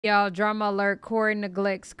Y'all, drama alert. Corey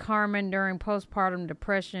neglects Carmen during postpartum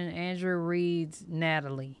depression. Andrew reads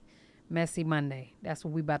Natalie. Messy Monday. That's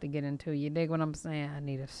what we about to get into. You dig what I'm saying? I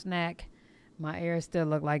need a snack. My ear still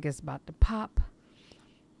look like it's about to pop.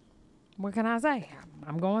 What can I say?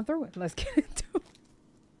 I'm going through it. Let's get into it.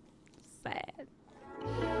 Sad.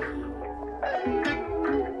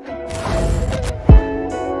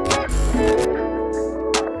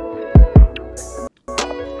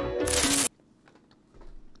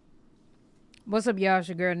 What's up, y'all? It's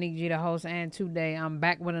your girl Nick G, the host, and today I'm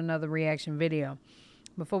back with another reaction video.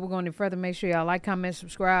 Before we go any further, make sure y'all like, comment,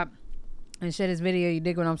 subscribe, and share this video. You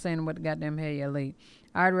dig what I'm saying? What the goddamn hell you lead.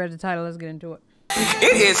 I already read the title. Let's get into it.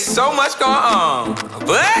 It is so much going on,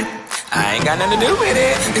 but I ain't got nothing to do with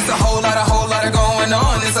it. It's a whole lot of going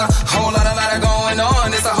on. It's a whole lot of going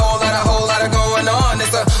on. It's a whole lot of going on.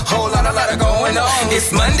 It's a whole lot of going on.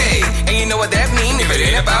 It's Monday, and you know what that means. If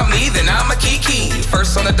it ain't about me, then I'm a kiki.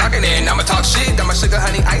 First on the docket, and I'ma talk shit. I'm a sugar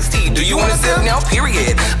honey iced tea. Do you wanna sip now?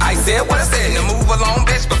 Period. I said what I said. Now move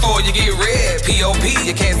along, bitch, before you get red. P.O.P.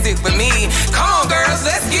 You can't stick with me. Come on, girls,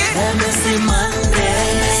 let's get that messy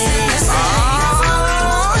Monday.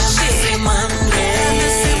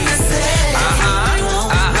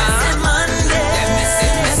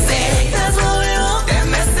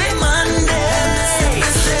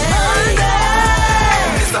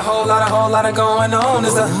 Whole lot of going on.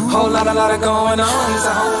 It's a whole lot of going on. It's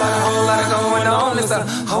a whole lot of going on. It's a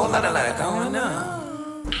whole lot of going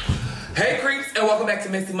on. Hey creeps, and welcome back to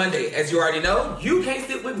Messy Monday. As you already know, you can't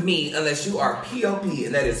sit with me unless you are P.O.P.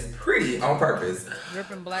 and that is pretty on purpose.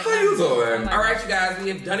 Black. How you doing? All right, you guys, we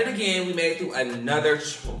have done it again. We made it through another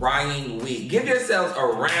trying week. Give yourselves a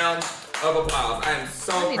round of applause. I am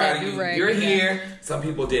so proud of you. You're here. Some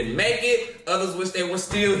people didn't make it. Others wish they were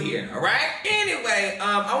still here. All right? Anyway,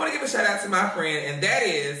 I want to give a shout out to my friend, and that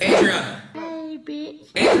is Adriana. Hey,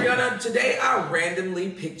 bitch. Adriana, today I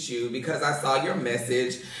randomly picked you because I saw your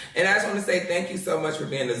message, and I just want to say thank you so much for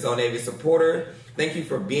being a Zone Navy supporter. Thank you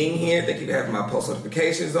for being here. Thank you for having my post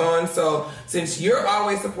notifications on. So since you're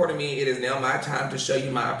always supporting me, it is now my time to show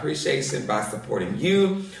you my appreciation by supporting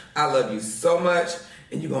you. I love you so much.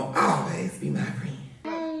 And you're gonna always be my friend.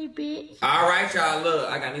 Hey, bitch. All right, y'all. Look,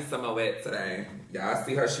 I got me some of wet today. Y'all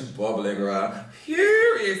see her? She bubbling, girl.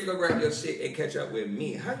 Furious. Go grab your shit and catch up with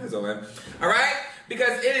me. How you doing? All right?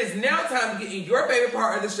 Because it is now time to get in your favorite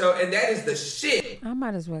part of the show, and that is the shit. I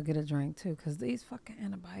might as well get a drink, too, because these fucking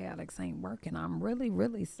antibiotics ain't working. I'm really,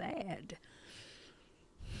 really sad.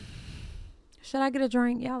 Should I get a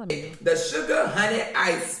drink? Y'all let me know. The sugar honey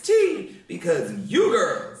iced tea, because you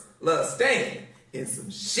girls love staying in some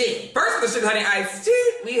shit. First of the sugar honey iced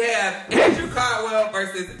tea, we have Andrew Caldwell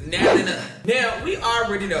versus Natalie Nunn. Now, we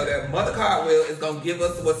already know that Mother Caldwell is gonna give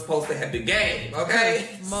us what's supposed to have the game,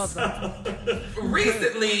 okay? Mother.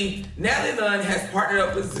 Recently, Natalie Nunn has partnered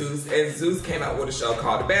up with Zeus, and Zeus came out with a show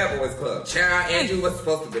called The Bad Boys Club. Child, Andrew was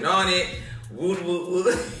supposed to have been on it. Woo, woo,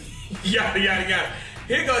 woo. Yada, yada, yada.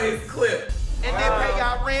 Here go his clip. And then pay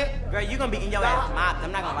y'all rent. Girl, you gonna be in your ass mopped.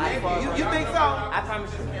 I'm not gonna lie to you. You think so? I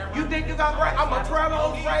promise you. You think you gonna break? I'm gonna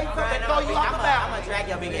travel straight up and throw you off the I'm mountain. gonna drag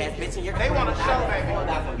your big ass bitch in your They want a show,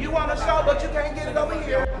 baby. You want a show, but you can't get it over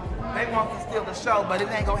here. They want to steal the show, but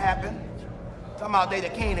it ain't gonna happen. Talking about they the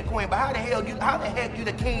king and queen, but how the heck you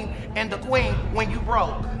the king and the queen when you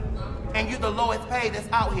broke? And you the lowest paid that's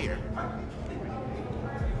out here.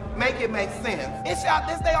 Make it make sense. It's y'all,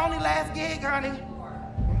 this their only last gig, honey.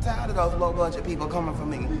 I'm tired of those low budget people coming for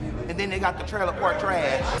me. And then they got the trailer park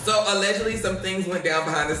trash. So allegedly some things went down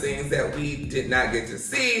behind the scenes that we did not get to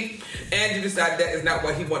see. Andrew decided that is not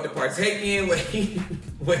what he wanted to partake in, what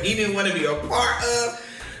he didn't want to be a part of.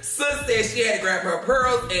 Sis said she had to grab her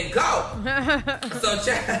pearls and go.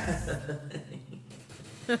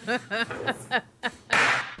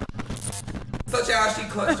 So child, she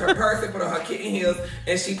clutched her purse and put on her kitten heels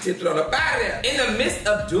and she tipped it on up out of there. In the midst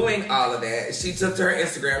of doing all of that, she took to her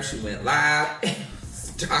Instagram, she went live,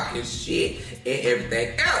 talking shit and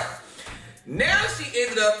everything else. Now she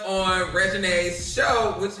ended up on Regine's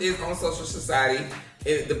show, which is on Social Society,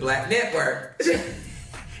 the Black Network.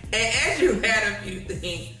 And Andrew had a few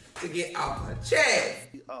things to get off her chest.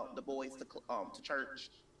 The boys to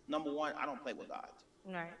church. Number one, I don't play with God.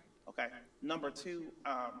 Right. Okay. Number two,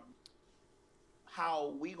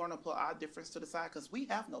 how we gonna put our difference to the side, because we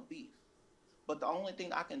have no beef. But the only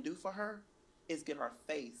thing I can do for her is get her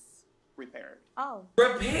face repaired. Oh.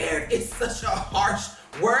 Repaired is such a harsh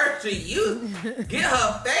word to use. Get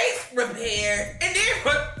her face repaired and then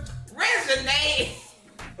Regine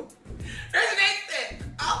said,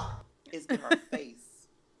 oh. Is get her face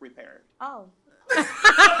repaired. Oh.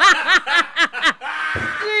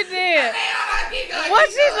 You did.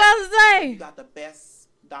 What's she supposed to say? You got the best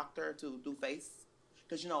doctor to do face.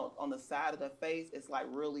 Because, you know, on the side of the face, it's like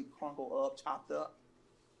really crumpled up, chopped up.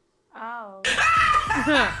 Oh.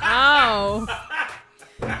 Oh.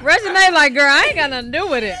 Reginae like, girl, I ain't got nothing to do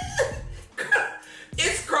with it.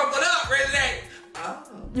 It's crumpled up, Reginae. Oh.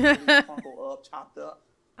 Really crumpled up, chopped up.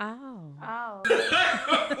 Oh. Oh.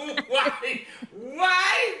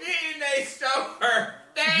 Why didn't they show her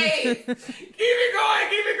face? Keep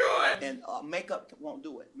it going. And makeup won't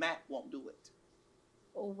do it. Matte won't do it.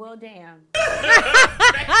 Oh, well, damn.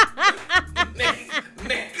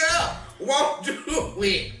 Makeup won't do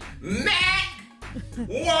it. Mac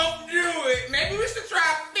won't do it. Maybe we should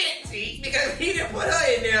try Fenty because he didn't put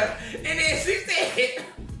her in there. And then she said,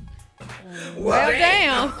 Well,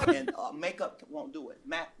 damn. And makeup won't do it.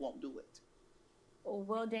 Matte won't do it. Oh,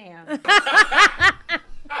 well, damn.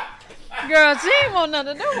 Girl, she ain't want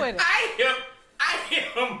nothing to do with it. I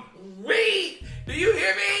am weak. Do you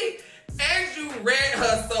hear me? Andrew read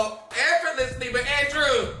her so effortlessly, but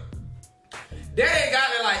Andrew, that ain't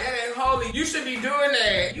got it like, that ain't holy. You should be doing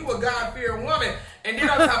that. You a God-fearing woman. And then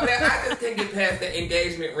on top of that, I just can't get past that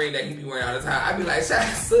engagement ring that he be wearing all the time. I be like,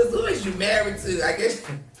 sis, who is you married to? I guess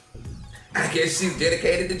she's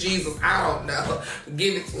dedicated to Jesus. I don't know.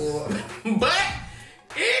 Give it to her. But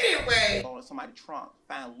anyway. Go to somebody's trunk,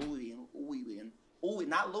 find Louis and Ooey,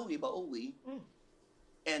 not Louis, but Ooey.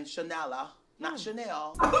 And Chanel, not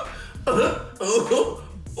Chanel.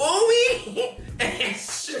 Ooey and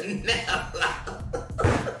Chanel.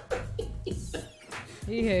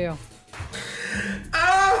 He hell.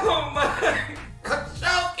 Oh my, I'm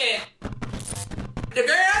choking. The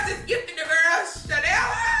girls is gifting the girls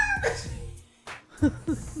Chanel.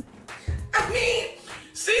 I mean,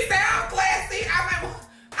 she sounds classy. I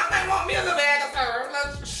might want me a little bag of her.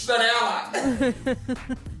 Chanel.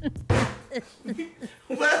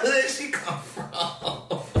 Where did she come from?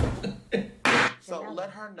 So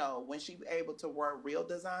let her know when she's able to wear real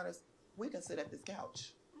designers, we can sit at this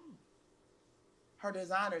couch. Her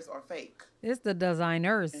designers are fake. It's the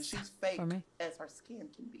designers. And she's fake for me. as her skin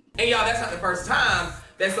can be. And y'all, that's not the first time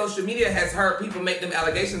that social media has heard people make them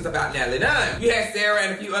allegations about Natalie Nunn. You had Sarah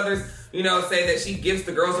and a few others, you know, say that she gives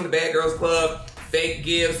the girls from the Bad Girls Club fake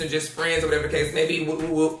gifts and just friends or whatever the case may be.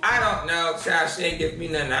 I don't know, child, she ain't giving me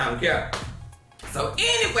nothing, I don't care. So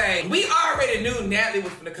anyway, we already knew Natalie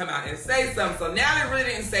was gonna come out and say something. So Natalie really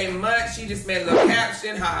didn't say much. She just made a little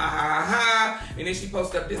caption, ha ha ha ha. And then she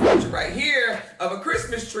posted up this picture right here of a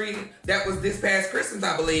Christmas tree that was this past Christmas,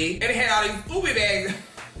 I believe. And it had all these booby bags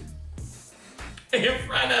in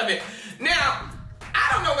front of it. Now, I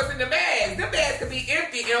don't know what's in the bags. Them bags could be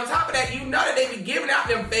empty. And on top of that, you know that they be giving out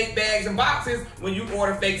them fake bags and boxes when you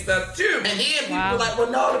order fake stuff too. And then people are like,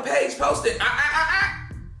 well, no, the page posted.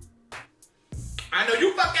 I know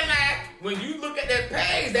you fucking lie. When you look at that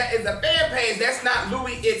page, that is a fan page. That's not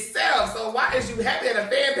Louis itself. So why is you happy that a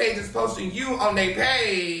fan page is posting you on their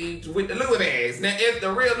page with the Louis bags? Now, if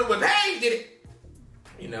the real Louis page did it,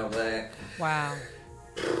 you know what? Wow.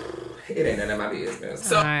 It ain't none of my business.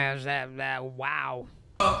 So, wow.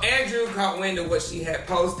 Andrew caught wind of what she had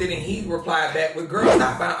posted, and he replied back with, girl,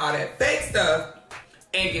 stop buying all that fake stuff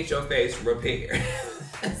and get your face repaired.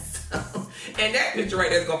 And that picture right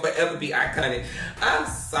there is going to forever be iconic. I'm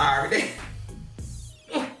sorry.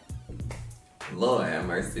 Lord have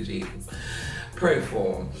mercy, Jesus. Pray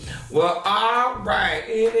for him. Well, all right.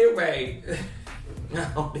 Anyway, I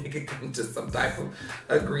hope they can come to some type of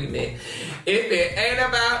agreement. If it ain't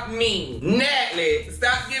about me, Natalie,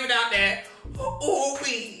 stop giving out that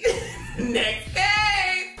ooh-wee. Next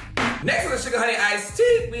game. Next on the Sugar Honey Iced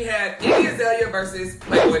Tea, we had Iamzoie versus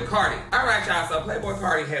Playboy Cardi. All right, y'all. So Playboy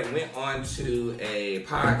Cardi had went on to a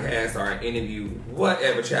podcast or an interview,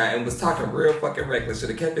 whatever, child, and was talking real fucking reckless. Should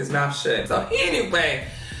have kept his mouth shut. So anyway,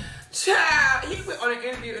 child, he went on an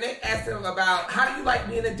interview and they asked him about how do you like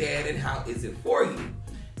being a dad and how is it for you?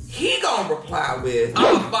 He gonna reply with,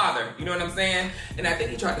 I'm a father, you know what I'm saying? And I think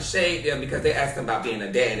he tried to shade them because they asked him about being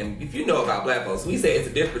a dad. And if you know about black folks, we say it's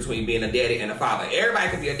a difference between being a daddy and a father. Everybody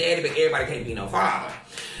can be a daddy, but everybody can't be no father.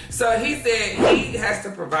 So he said he has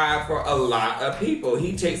to provide for a lot of people.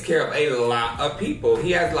 He takes care of a lot of people.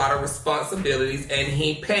 He has a lot of responsibilities and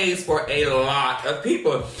he pays for a lot of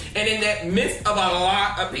people. And in that midst of a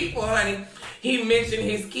lot of people, honey, he mentioned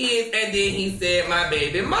his kids and then he said my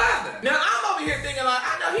baby mother. Now I'm over here thinking like,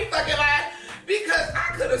 I know he fucking lied because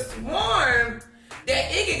I could have sworn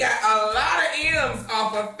that Iggy got a lot of M's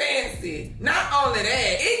off of Fancy. Not only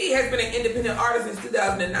that, Iggy has been an independent artist since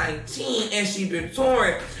 2019 and she's been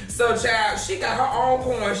touring. So, child, she got her own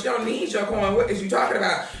coin. She don't need your coin. What is you talking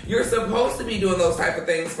about? You're supposed to be doing those type of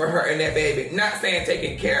things for her and that baby. Not saying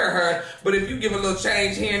taking care of her, but if you give a little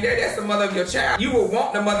change here and there, that's the mother of your child. You would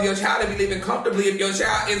want the mother of your child to be living comfortably if your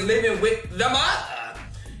child is living with the mother.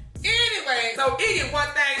 Anyway, so Iggy, one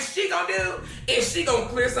thing she gonna do is she gonna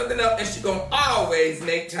clear something up and she gonna always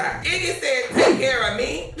make time. Iggy said, take care of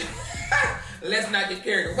me. Let's not get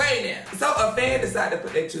carried away now. So a fan decided to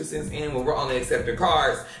put their 2 cents in when we're only accepting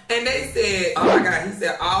cards. And they said, oh my God, he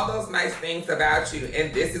said all those nice things about you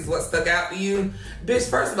and this is what stuck out to you. Bitch,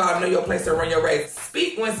 first of all, know your place to run your race.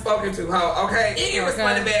 Speak when spoken to, ho, okay? Iggy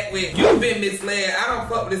responded back with, you've been misled. I don't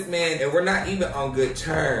fuck with this man and we're not even on good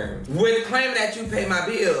terms. When claiming that you pay my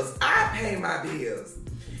bills, I pay my bills.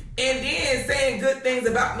 And then saying good things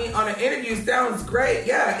about me on an interview sounds great.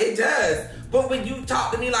 Yeah, it does. But when you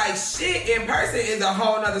talk to me like shit in person is a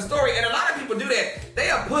whole nother story. And a lot of people do that. They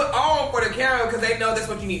are put on for the camera because they know that's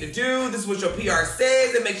what you need to do. This is what your PR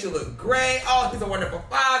says. It makes you look great. Oh, he's a wonderful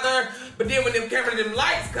father. But then when them camera and them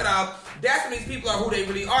lights cut off, that's when these people are who they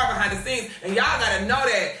really are behind the scenes. And y'all gotta know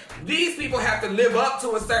that these people have to live up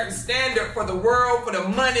to a certain standard for the world, for the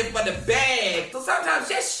money, for the bag. So sometimes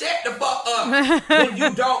just shut the fuck up when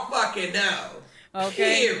you don't fucking know.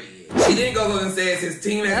 Okay. Period. She then goes and says his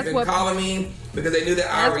team has been calling me because they knew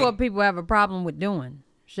that I That's what people have a problem with doing.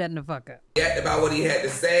 Shutting the fuck up. About what he had to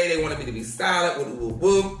say. They wanted me to be silent. Whoop, whoop,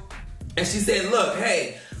 whoop. And she said, look,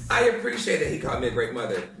 hey, I appreciate that he called me a great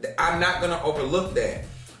mother. I'm not going to overlook that.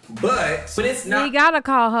 But when it's not... You got to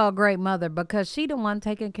call her a great mother because she the one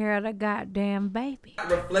taking care of the goddamn baby.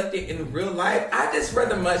 Reflected in real life, I just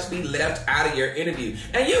rather much be left out of your interview.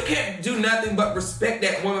 And you can't do nothing but respect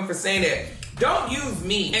that woman for saying that. Don't use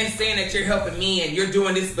me and saying that you're helping me and you're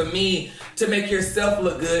doing this for me to make yourself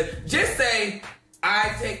look good. Just say,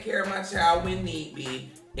 I take care of my child when need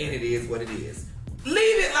be, and it is what it is. Leave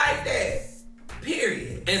it like that.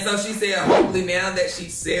 Period. And so she said, hopefully now that she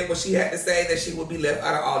said what she had to say, that she will be left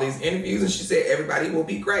out of all these interviews. And she said, everybody will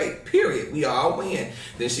be great. Period. We all win.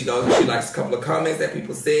 Then she goes and she likes a couple of comments that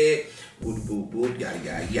people said. Boop, boop, boop, yada,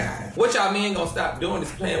 yada, yada. What y'all men gonna stop doing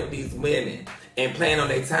is playing with these women and playing on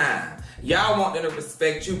their time. Y'all want them to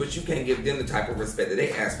respect you, but you can't give them the type of respect that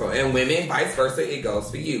they ask for. And women, vice versa, it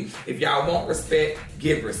goes for you. If y'all want respect,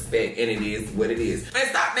 give respect, and it is what it is. And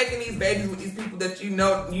stop making these babies with these people that you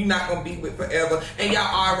know you're not going to be with forever, and y'all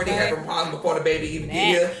already having problems before the baby even get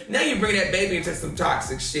here. Now you bring that baby into some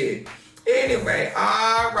toxic shit. Anyway,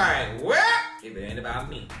 all right. Well, if it ain't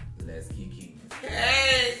about me, let's keep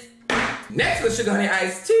Hey. Next with Sugar Honey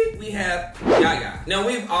Iced Tea, we have Yaya. Now,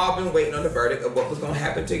 we've all been waiting on the verdict of what was going to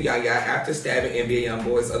happen to Yaya after stabbing NBA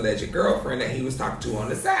Youngboy's alleged girlfriend that he was talking to on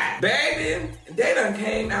the side. Baby, they done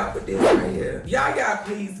came out with this right here. Yaya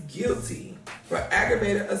pleads guilty for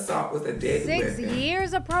aggravated assault with a deadly weapon. 6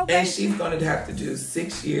 years of probation? And she's going to have to do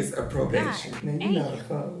 6 years of probation. God, now, you know the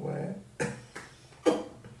fuck what?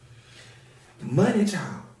 Money,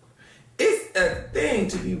 child. It's a thing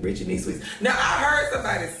to be rich in these sweets. Now, I heard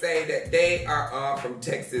somebody say that they are from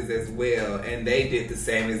Texas as well, and they did the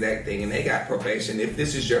same exact thing, and they got probation if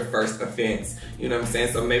this is your first offense. You know what I'm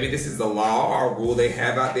saying? So maybe this is a law or a rule they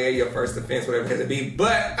have out there, your first offense, whatever it has to be.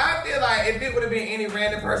 But I feel like if it would have been any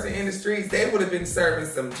random person in the streets, they would have been serving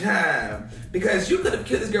some time. Because you could have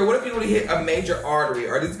killed this girl. What if you would have hit a major artery,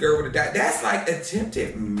 or this girl would have died? That's like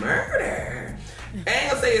attempted murder. I ain't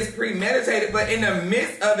gonna say it's premeditated, but in the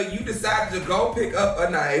midst of it, you decided to go pick up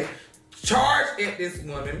a knife, charge at this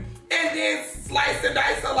woman, and then slice and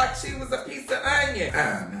dice her like she was a piece of onion.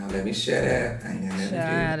 I don't know, let me shut up. I ain't got nothing to do.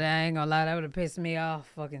 I ain't gonna lie, that would have pissed me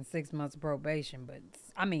off. Fucking 6 months of probation, but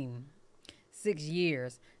I mean, 6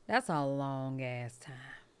 years. That's a long ass time.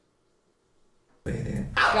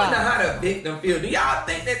 I wonder how the victim feel. Do y'all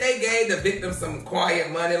think that they gave the victim some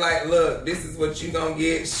quiet money? Like, look, this is what you gonna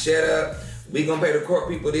get. Shut up. We gonna pay the court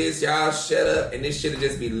people this, y'all shut up, and this shit'll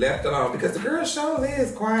just be left alone. Because the girl show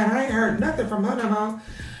is quiet. I ain't heard nothing from her no more.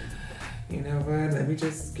 You know what? Let me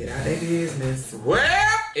just get out of their business.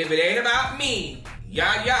 Well, if it ain't about me,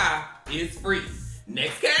 Yaya is free.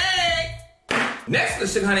 Next case. Next for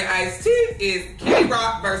Sugar Honey Iced Tea is Kitty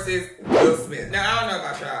Rock versus Will Smith. Now, I don't know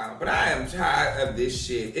about y'all, but I am tired of this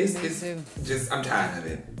shit. It's just, I'm tired of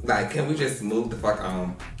it. Like, can we just move the fuck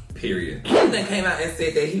on? Period. He then came out and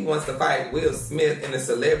said that he wants to fight Will Smith in a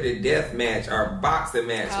celebrity death match or boxing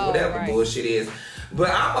match, whatever bullshit is.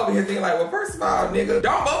 But I'm over here thinking like, well, first of all, nigga,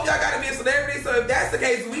 don't both y'all gotta be a celebrity. So if that's the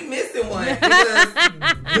case, we missing one. Because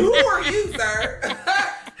who are you, sir?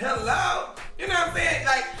 Hello? You know what I'm saying?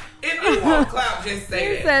 Like, If you want clout, just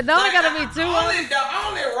say He that. said, don't it gotta be two The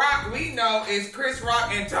only Rock we know is Chris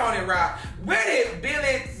Rock and Tony Rock. Where did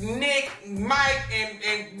Billy, Nick, Mike,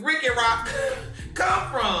 and Ricky Rock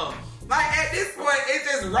come from? Like, at this point, it's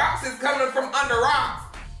just rocks is coming from under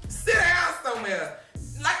rocks. Sit down somewhere.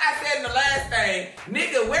 Like I said in the last thing,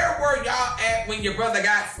 nigga, where were y'all at when your brother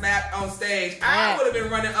got slapped on stage? I would have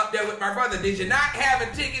been running up there with my brother. Did you not have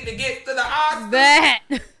a ticket to get to the Oscars? That.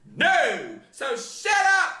 No. So shut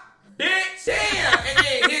up, bitch. Damn. And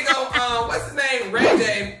then here go, what's his name? Ray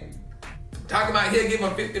J. Talking about he'll give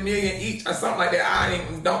them $50 million each or something like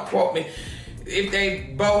that. Don't quote me. If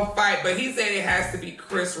they both fight, but he said it has to be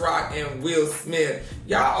Chris Rock and Will Smith.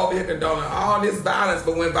 Y'all over here condoning all this violence,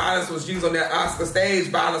 but when violence was used on that Oscar stage,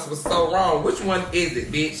 violence was so wrong. Which one is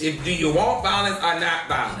it, bitch? Do you want violence or not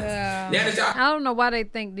violence? Now that y'all, I don't know why they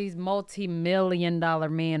think these multi-million-dollar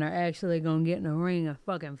men are actually gonna get in a ring and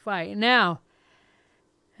fucking fight. Now,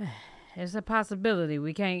 it's a possibility.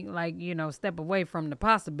 We can't, like, step away from the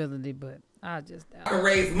possibility, but I just doubt it. can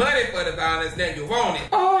raise money for the violence, then you want it.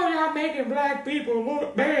 Oh, y'all making black people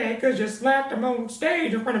look bad because you slapped them on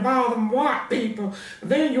stage in front of all them white people.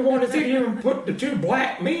 Then you want to sit here and put the two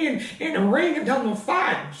black men in the ring and tell them to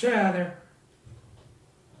fight each other.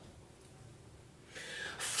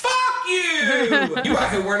 Fuck you! You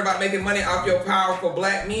out here worried about making money off your powerful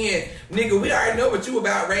black men. Nigga, we already know what you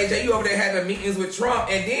about, Ray J. You over there having meetings with Trump,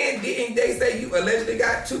 and then didn't they say you allegedly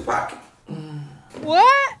got Tupac?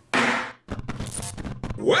 What?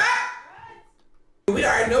 What? We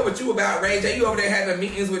already know what you about, Ray J. You over there having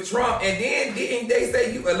meetings with Trump, and then didn't they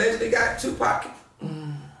say you allegedly got Tupac?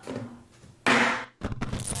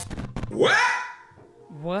 What?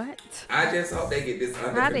 What? I just hope they get this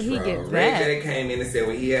under How control. did he get Ray that? J came in and said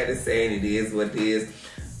what he had to say, and it is what it is.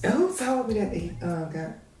 And who told me that they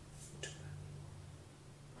got?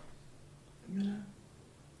 You know,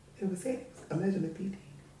 it was said it was allegedly PT.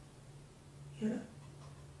 You know.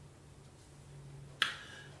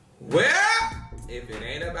 Well, if it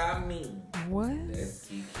ain't about me, What? let's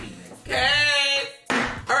keep okay.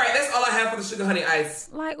 All right, that's all I have for the sugar honey ice.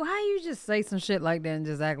 Like, why you just say some shit like that and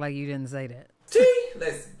just act like you didn't say that?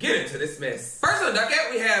 Let's get into this mess. First on the docket,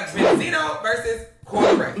 we have Benzino versus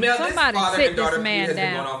Coil Ray. Now, this Somebody father sit and daughter this feud man has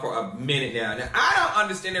been down. going on for a minute now. Now, I don't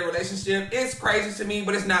understand their relationship. It's crazy to me,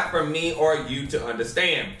 but it's not for me or you to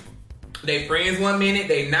understand. They friends one minute,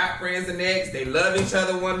 they not friends the next. They love each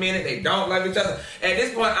other one minute, they don't love each other. At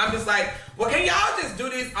this point, I'm just like, well, can y'all just do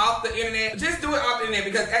this off the internet? Just do it off the internet,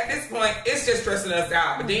 because at this point, it's just stressing us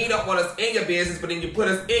out. But then you don't want us in your business, but then you put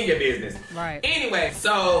us in your business. Right. Anyway,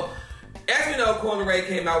 so as we know, Coil Ray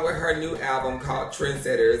came out with her new album called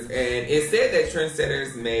Trendsetters, and it said that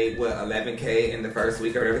Trendsetters made, what, 11K in the first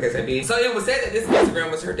week or whatever the case may be. So it was said that this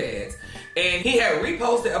Instagram was her dad's, and he had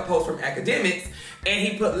reposted a post from Academics, and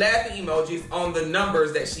he put laughing emojis on the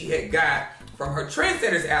numbers that she had got from her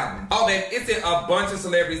Trendsetters album. Oh, man, it sent a bunch of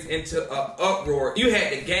celebrities into an uproar. You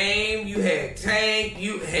had The Game, you had Tank,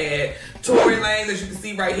 you had Tory Lanez, as you can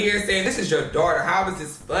see right here, saying, this is your daughter, how is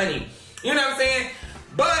this funny? You know what I'm saying?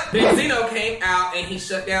 But Benzino came out and he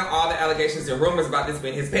shut down all the allegations and rumors about this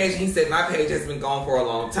being his page. He said, my page has been gone for a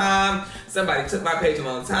long time. Somebody took my page a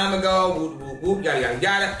long time ago. Whoop, whoop, whoop, yada, yada,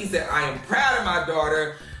 yada. He said, I am proud of my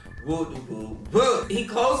daughter. Whoop, whoop, whoop. He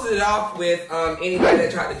closes it off with anybody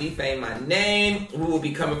that tried to defame my name. We will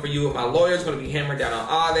be coming for you with my lawyers. Going to be hammering down on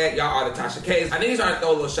all that. Y'all are the Tasha K's. I think he's trying to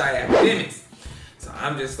throw a little shot at Academics. So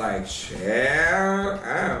I'm just like, chill.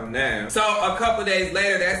 I don't know. So a couple days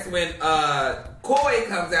later, that's when Koi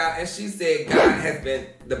comes out and she said, God has been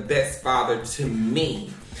the best father to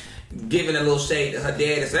me. Giving a little shade to her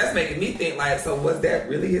dad. So that's making me think like, so was that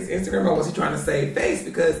really his Instagram, or was he trying to save face?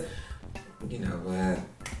 Because, you know what?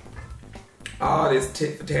 All this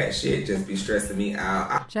tit for tat shit just be stressing me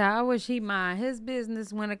out. Child, I wish he mind his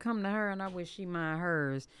business when it come to her, and I wish she mind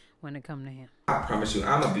hers when it come to him. I promise you,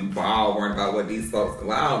 I'm gonna be ball worried about what these folks,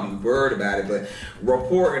 well, I don't be worried about it, but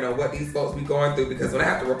reporting on what these folks be going through, because when I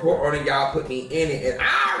have to report on it, y'all put me in it, and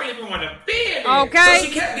I don't even want to be in it. Okay. So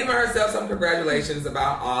she kept giving herself some congratulations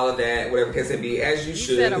about all of that, whatever case it be, as you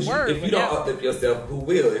should. said a word, If you don't uplift yourself, who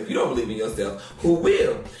will? If you don't believe in yourself, who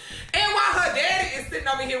will? And while her daddy is sitting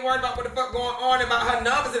over here worried about what the fuck going on, about her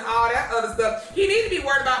numbers and all that other stuff, he need to be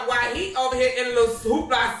worried about why he over here in a little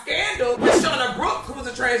hoopla scandal with Shauna Brooks, who's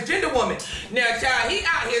a transgender woman. Now, child, he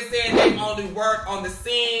out here saying they only work on the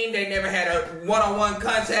scene, they never had a one-on-one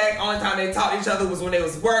contact, only time they talked to each other was when they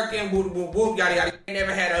was working, whoop, whoop, whoop, yada, yada. They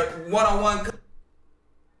never had a one-on-one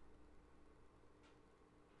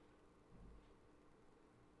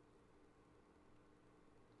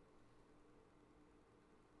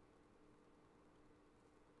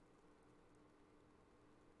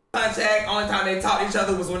contact. Only time they talked to each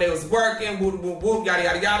other was when they was working. Whoop, whoop, whoop, yada,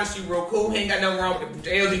 yada, yada. She real cool. He ain't got nothing wrong with the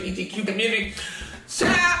LGBTQ community.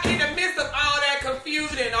 Child, in the midst of all that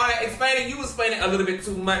confusion and all that explaining, you was explaining a little bit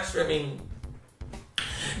too much for me.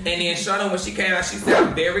 And then Shona, when she came out, she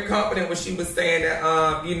sounded very confident when she was saying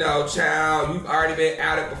that, you know, child, you've already been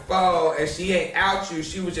outed before, and she ain't out you.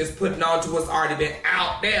 She was just putting on to what's already been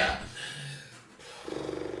out there.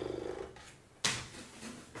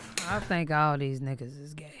 I think all these niggas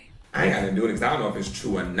is gay. I ain't got to do it because I don't know if it's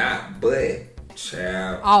true or not, but,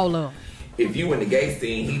 child. All of them. If you in the gay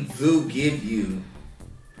scene, he do give you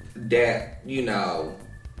that, you know,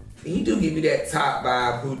 he do give you that top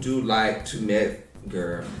vibe who do like to met.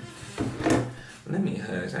 Girl, let me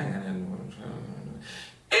hush. I ain't got nothing more to try.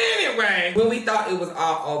 Anyway, when we thought it was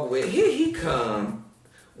all over with, here he come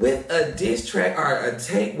with a diss track or a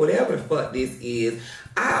tape, whatever the fuck this is.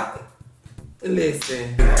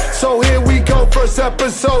 Listen. So here we go. First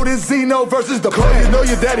episode is Zeno versus the player. You know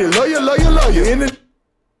your daddy, love you. In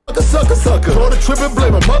the sucker. For the trip and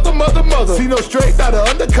blame her mother. Zeno straight out of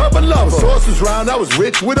undercover lover. Sources round, I was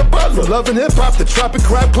rich with a butler. Loving hip hop, the tropic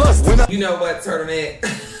crab cluster. You know what, Turtleneck?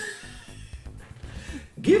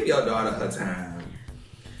 Give your daughter her time.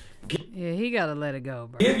 Yeah, he gotta let it go,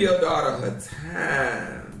 bro. Give your daughter her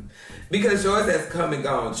time. Because yours has come and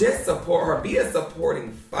gone. Just support her. Be a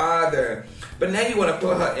supporting father. But now you want to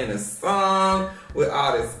put her in a song with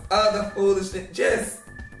all this other foolishness. Just,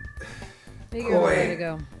 He gotta let it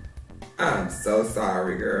go. I'm so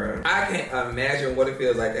sorry, girl. I can't imagine what it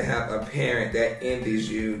feels like to have a parent that envies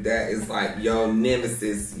you, that is like your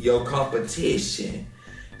nemesis, your competition.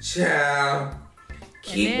 Child,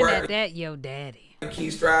 keep working. And that your daddy.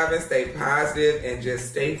 Keep striving, stay positive, and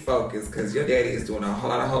just stay focused, because your daddy is doing a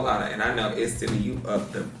whole lot, and I know it's sending you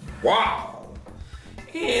up the wall.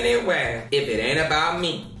 Anyway, if it ain't about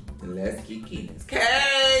me, then let's keep keeping this.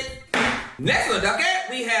 Okay. Next one, okay?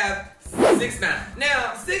 We have 6ix9ine.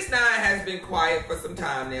 Now, 6ix9ine has been quiet for some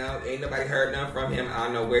time now. Ain't nobody heard nothing from him. I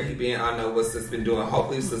don't know where he been. I don't know what sis been doing.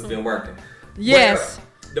 Hopefully sis been working. Yes.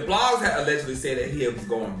 Well, the blogs had allegedly said that he was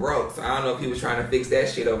going broke, so I don't know if he was trying to fix that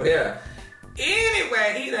shit over there.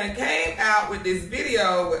 Anyway, he done came out with this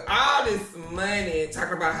video with all this money,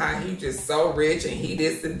 talking about how he just so rich and he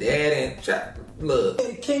this and that, and look.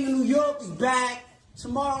 The King of New York is back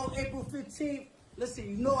tomorrow, April 15th. Listen,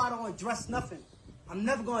 you know I don't address nothing. I'm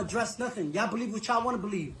never gonna address nothing. Y'all believe what y'all want to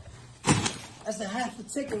believe. That's a half a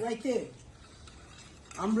ticket right there.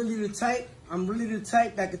 I'm really the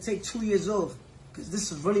type that could take 2 years off, because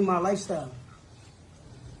this is really my lifestyle.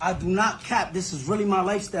 I do not cap. This is really my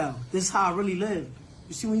lifestyle. This is how I really live.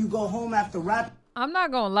 You see, when you go home after rap. I'm not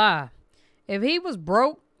gonna lie. If he was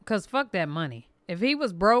broke, cause fuck that money. If he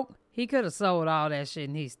was broke, he could have sold all that shit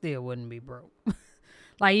and he still wouldn't be broke.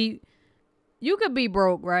 Like, you could be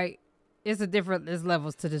broke, right? There's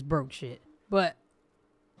levels to this broke shit. But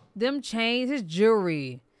them chains, his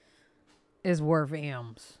jewelry is worth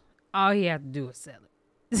M's. All he had to do is sell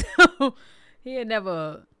it. So he had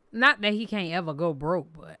never, not that he can't ever go broke,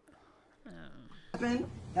 but.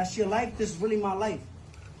 That's your life. This is really my life.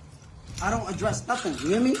 I don't address nothing. You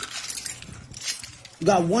hear me? You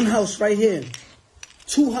got 1 house right here.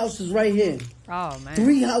 2 houses right here. Oh, man.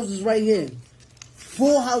 3 houses right here.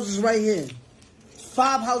 4 houses right here.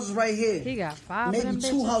 5 houses right here. He got 5 Maybe of them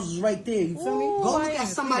 2 bitches. houses right there. You feel me? Ooh, Go I look didn't at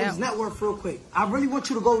see somebody's that net worth real quick. I really want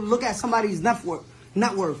you to go look at somebody's net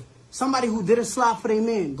worth. Somebody who didn't slide for their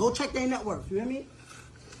man. Go check their net worth. You hear me?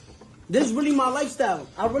 This is really my lifestyle.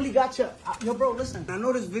 I really got your... Yo, bro, listen. I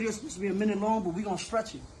know this video is supposed to be a minute long, but we gonna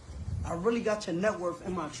stretch it. I really got your net worth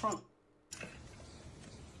in my trunk.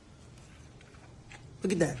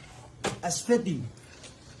 Look at that. That's 50.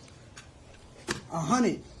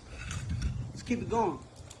 100. Let's keep it going.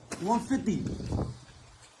 150.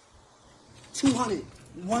 200.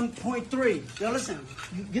 1.3. Yo, listen.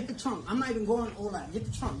 You get the trunk. I'm not even going all that.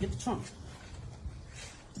 Get the trunk. Get the trunk.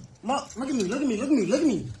 Look at me. Look at me. Look at me. Look at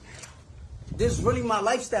me. This is really my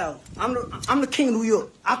lifestyle. I'm the king of New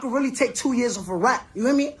York. I could really take 2 years off a rap. You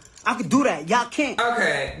hear me? I could do that. Y'all can't.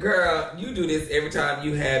 Okay, girl, you do this every time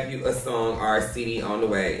you have you a song or a CD on the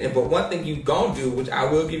way. But one thing you gonna do, which I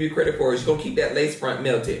will give you credit for, is you gonna keep that lace front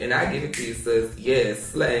melted. And I give it to you, sis. Yes,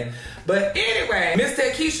 slay. But anyway, Miss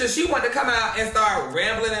Takesha, she wanted to come out and start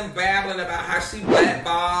rambling and babbling about how she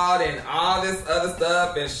blackballed and all this other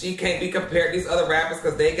stuff. And she can't be compared to these other rappers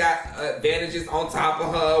because they got advantages on top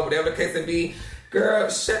of her, whatever the case may be. Girl,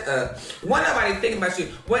 shut up. Why nobody thinking about you?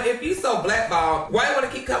 Well, if you so blackballed, why you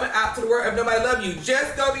want to keep coming out to the world if nobody love you?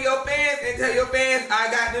 Just go to your fans and tell your fans,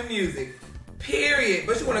 I got the music. Period.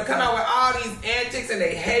 But you want to come out with all these antics and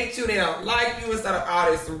they hate you, they don't like you, instead of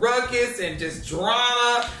all this ruckus and just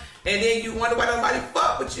drama. And then you wonder why nobody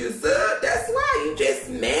fuck with you, sir. That's why you just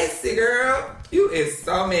messy, girl. You is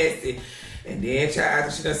so messy. And then,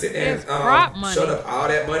 child, she done sit there and showed up all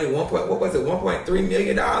that money. What was it? $1.3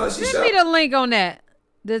 million. Send me the link on that.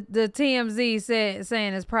 The TMZ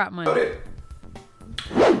saying it's prop money.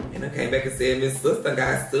 And I came back and said, Miss Sister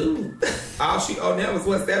got sued. All she owed them was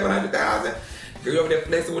what, $700,000? Girl over there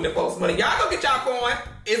flexing with the folks' money. Y'all go get y'all coin.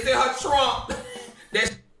 It's in her trunk.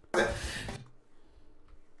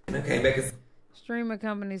 And I came back and said, streaming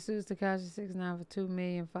company sues Tekashi 6ix9ine for $2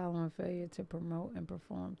 million following failure to promote and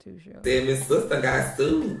perform 2 shows. Said Miss Sister got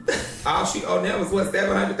sued. All she owed them was what,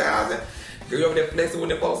 $700,000? Girl over there flexing with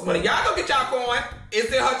the folks' money. Y'all go get y'all coin.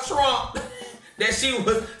 It's in her trunk. That she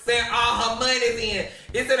was saying all her money's in.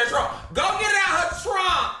 It's in her trunk. Go get it out her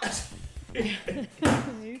trunk.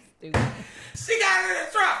 You stupid. She got it in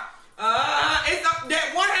the trunk. It's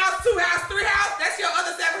that 1 house, 2 house, 3 house. That's your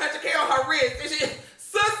other $700K on her wrist. And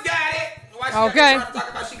sus got it. Why she trying to talk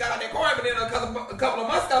about she got out that coin, but then a couple of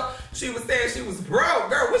months ago, she was saying she was broke.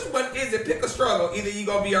 Girl, which one is it? Pick a struggle. Either you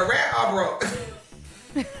gonna be a rat or broke.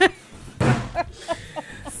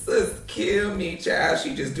 Sis kill me, child.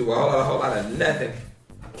 She just do a whole lot of nothing.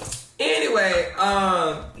 Anyway,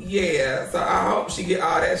 yeah. So I hope she get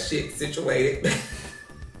all that shit situated.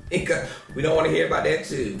 We don't want to hear about that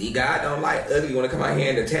too. The God don't like ugly. You want to come out here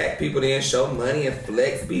and attack people, then show money and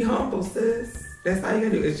flex. Be humble, sis. That's all you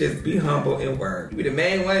gotta do. Is just be humble and work. You be the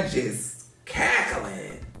main one just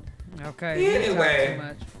cackling. Okay. Anyway,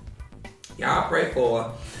 y'all pray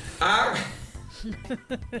for her.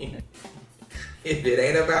 If it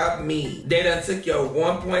ain't about me, they done took your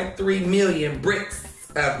 1.3 million bricks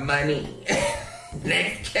of money.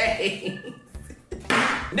 Next case.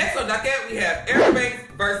 Next on docket, we have Erica Banks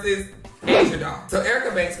versus Asia Doll. So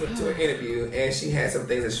Erica Banks went to an interview and she had some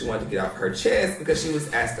things that she wanted to get off her chest because she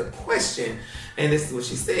was asked a question, and this is what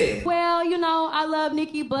she said. Well, you know, I love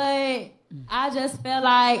Nicki, but I just feel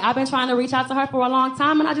like I've been trying to reach out to her for a long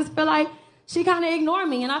time, and I just feel like she kind of ignored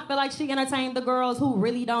me, and I feel like she entertained the girls who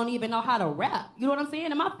really don't even know how to rap. You know what I'm saying?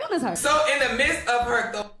 And my feelings hurt. So in the midst of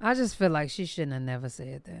her... I just feel like she shouldn't have never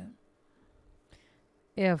said that.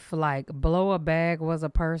 If, like, Blow a Bag was a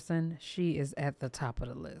person, she is at the top of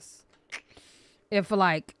the list. If,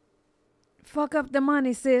 like, Fuck Up the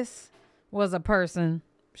Money Sis was a person,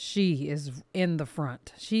 she is in the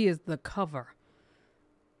front. She is the cover.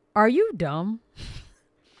 Are you dumb?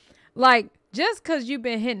 Like, just because you've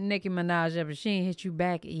been hitting Nicki Minaj up and she ain't hit you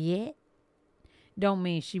back yet, don't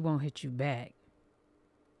mean she won't hit you back.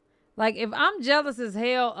 Like, if I'm jealous as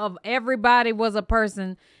hell of everybody was a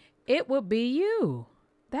person, it would be you.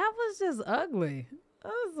 That was just ugly. That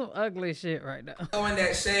was some ugly shit right now. Throwing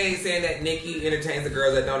that shade, saying that Nicki entertains the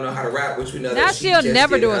girls that don't know how to rap, which we know now that she she'll just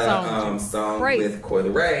never did do a song with Coi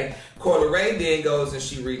Leray. Coi Leray then goes and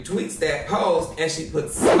she retweets that post and she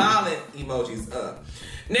puts smiling emojis up.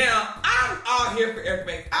 Now, I'm all here for Erica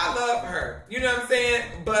Banks. I love her. You know what I'm saying?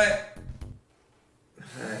 But,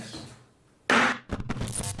 hush.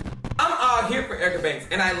 I'm all here for Erica Banks,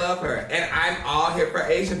 and I love her. And I'm all here for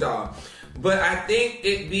Asian Doll. But I think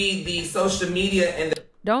it be the social media and the...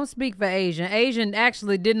 Don't speak for Asian. Asian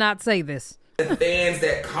actually did not say this. The fans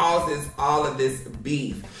that causes all of this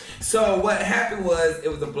beef. So what happened was, it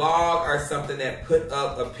was a blog or something that put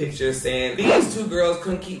up a picture saying these two girls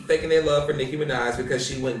couldn't keep faking their love for Nicki Minaj because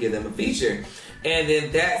she wouldn't give them a feature. And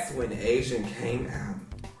then that's when Asian came out.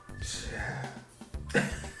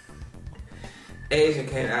 Asian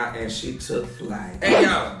came out and she took flight. Hey,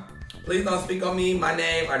 yo. Please don't speak on me, my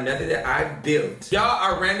name, or nothing that I built. Y'all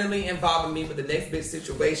are randomly involving me with the next bitch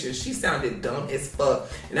situation. She sounded dumb as fuck.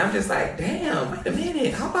 And I'm just like, damn, wait a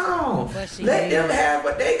minute, hold on. Let them have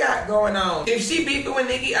what they got going on. If she beefing with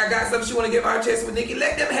Nicki, I got something she want to get our chest with Nicki,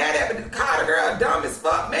 let them have that. But call the girl dumb as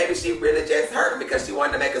fuck. Maybe she really just hurt because she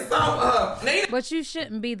wanted to make a song with her. But you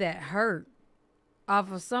shouldn't be that hurt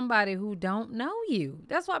off of somebody who don't know you.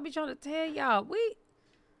 That's why I be trying to tell y'all.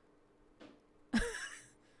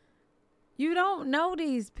 You don't know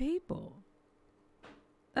these people.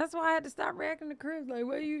 That's why I had to stop reacting to Chris. Like,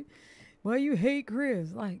 why you hate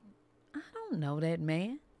Chris? Like, I don't know that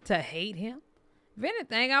man to hate him. If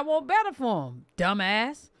anything, I want better for him,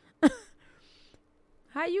 dumbass.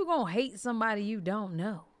 How you gonna hate somebody you don't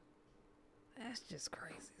know? That's just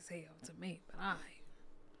crazy as hell to me, but I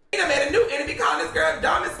made a new enemy calling this girl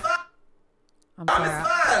dumb as fuck. I'm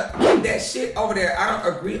sorry. Keep that shit over there. I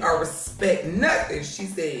don't agree or respect nothing she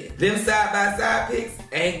said. Them side-by-side pics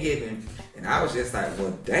ain't giving. And I was just like,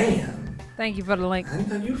 well, damn. Thank you for the link. I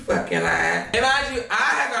know you fucking lying. And mind you, I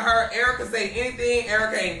haven't heard Erica say anything.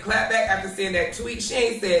 Erica ain't clapped back after seeing that tweet. She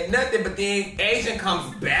ain't said nothing, but then Asian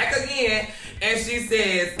comes back again and she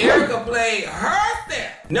says Erica played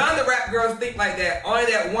herself. None of the rap girls think like that.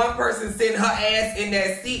 Only that one person sitting her ass in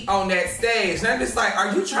that seat on that stage. And I'm just like,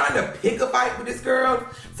 are you trying to pick a fight with this girl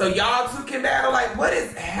so y'all two can battle? Like, what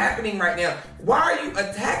is happening right now? Why are you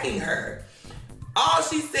attacking her? All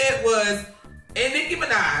she said was, and Nicki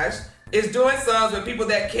Minaj is doing songs with people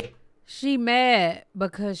that can't. She mad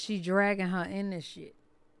because she dragging her in this shit.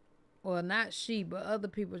 Well, not she, but other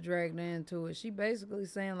people dragged her into it. She basically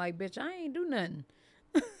saying like, bitch, I ain't do nothing.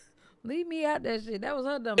 Leave me out that shit. That was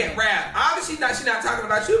her dumb ass. Rap. Obviously she not talking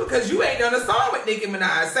about you because you ain't done a song with Nicki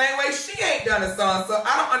Minaj. Same way she ain't done a song. So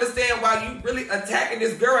I don't understand why you really attacking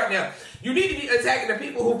this girl right now. You need to be attacking the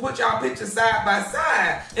people who put y'all pictures side by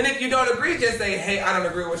side. And if you don't agree, just say, hey, I don't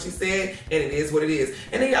agree with what she said, and it is what it is.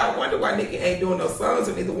 And then y'all wonder why Nicki ain't doing no songs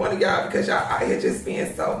with neither one of y'all because y'all out here just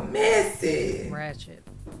being so messy. Ratchet.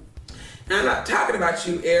 And I'm not talking about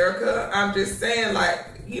you, Erica. I'm just saying, like,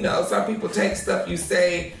 you know, some people take stuff you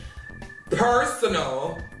say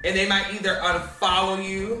personal, and they might either unfollow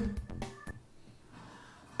you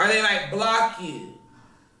or they might block you.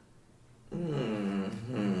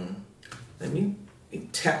 Let me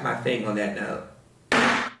tap my thing on that note.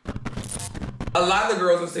 A lot of the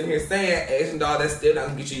girls are sitting here saying, Asian doll, that's still not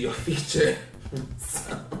gonna get you your feature.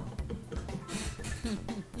 So,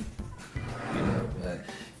 you know, but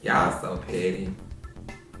y'all so petty.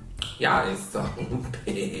 Y'all is so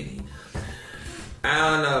petty. I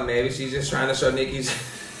don't know, maybe she's just trying to show Nicki's.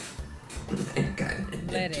 I ain't got nothing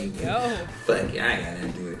to Let do it with go. Fuck yeah, I ain't got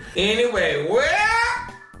nothing to do with it. Anyway, well,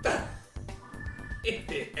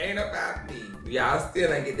 it ain't about me. Y'all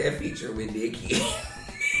still ain't get that feature with Nicki.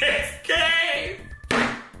 Next game.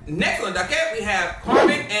 Next on the docket, we have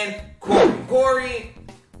Carmen and Corey. Corey,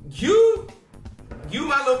 you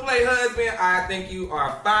my little play husband, I think you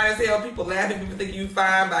are fine as hell. People laughing, people think you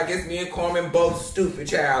fine, but I guess me and Carmen both stupid,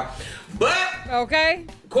 child. But, okay,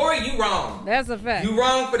 Corey, you wrong. That's a fact. You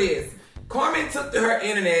wrong for this. Carmen took to her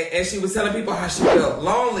internet and she was telling people how she felt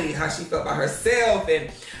lonely, how she felt by herself, and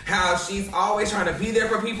how she's always trying to be there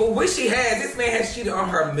for people, which she has. This man has cheated on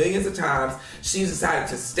her millions of times. She's decided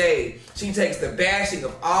to stay. She takes the bashing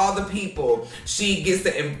of all the people. She gets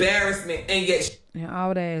the embarrassment, and yet and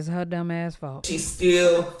all that is her dumb ass fault. she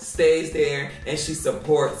still stays there and she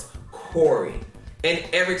supports Corey. And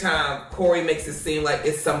every time Corey makes it seem like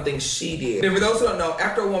it's something she did. And for those who don't know,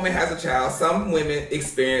 after a woman has a child, some women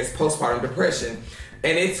experience postpartum depression.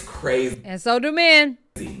 And it's crazy. And so do men.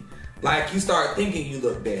 Like, you start thinking you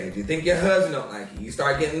look bad. You think your husband don't like you. You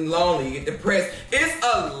start getting lonely. You get depressed. It's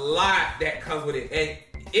a lot that comes with it. And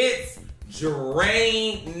it's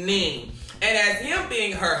draining. And as him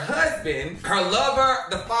being her husband, her lover,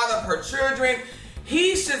 the father of her children,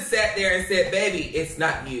 he should sat there and said, baby, it's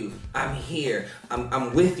not you. I'm here.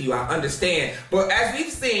 I'm with you. I understand. But as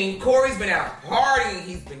we've seen, Corey's been out partying.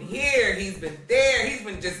 He's been here. He's been there. He's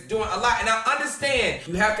been just doing a lot. And I understand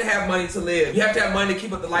you have to have money to live. You have to have money to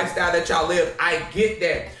keep up the lifestyle that y'all live. I get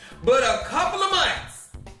that. But a couple of months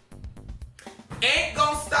ain't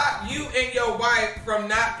gonna stop you and your wife from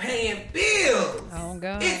not paying bills. Oh,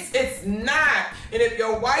 God. It's not. And if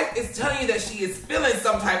your wife is telling you that she is feeling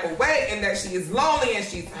some type of way and that she is lonely and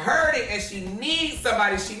she's hurting and she needs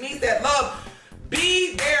somebody, she needs that love,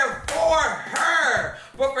 be there for her.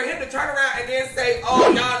 But for him to turn around and then say, oh,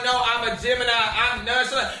 y'all know I'm a Gemini, I'm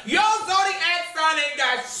nonchalant. Your zodiac sign ain't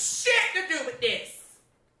got shit to do with this.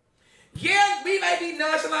 Yeah, we may be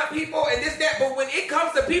nonchalant people and this, that, but when it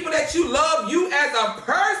comes to people that you love, you as a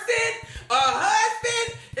person, a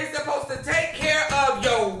husband is supposed to take care of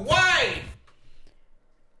your wife.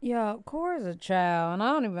 Yo, Corey's a child, and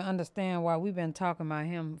I don't even understand why we've been talking about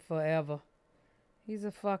him forever. He's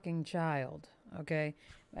a fucking child, okay?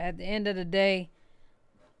 At the end of the day,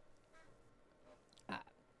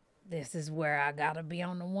 this is where I gotta be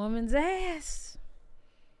on the woman's ass.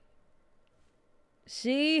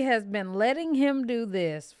 She has been letting him do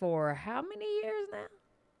this for how many years now?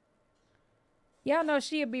 Y'all know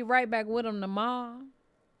she'll be right back with him tomorrow.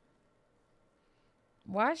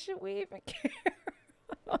 Why should we even care?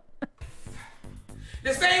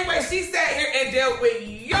 The same way she sat here and dealt with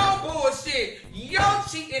your bullshit, your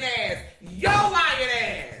cheating ass, your lying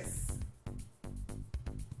ass.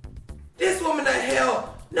 This woman done held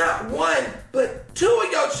not one, but 2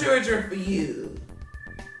 of your children for you.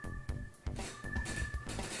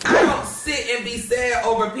 I don't sit and be sad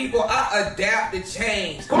over people. I adapt to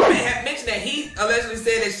change. Carmen had mentioned that he allegedly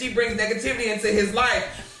said that she brings negativity into his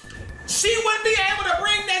life. She wouldn't be able to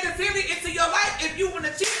bring negativity into your life if you wouldn't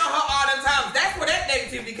have cheated on her all the time. That's where that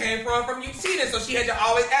negativity came from you cheating. So she had to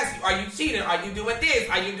always ask you, are you cheating? Are you doing this?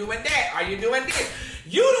 Are you doing that? Are you doing this?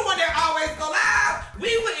 You the one that always go live.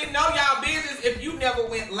 We wouldn't know y'all business if you never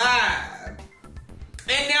went live.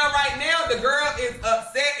 And now, right now, the girl is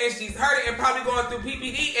upset and she's hurting and probably going through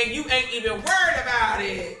PPD and you ain't even worried about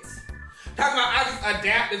it. Talking about, I just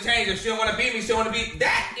adapt to change. If she don't want to be me, she don't want to be.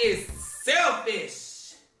 That is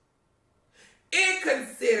selfish.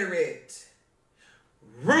 Inconsiderate.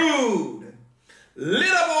 Rude.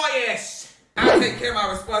 Little boyish. I take care of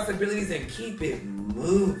my responsibilities and keep it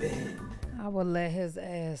moving. I would let his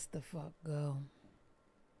ass the fuck go.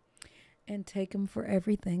 And take him for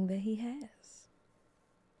everything that he has.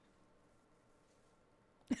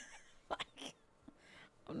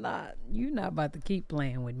 You're not about to keep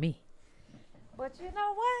playing with me. But you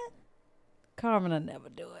know what? Carmen will never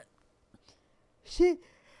do it. She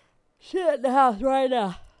at the house right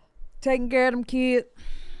now. Taking care of them kids.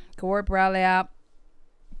 Corey probably out.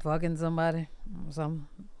 Fucking somebody. Or something.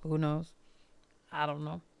 Who knows? I don't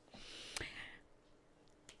know.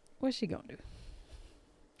 What's she gonna do?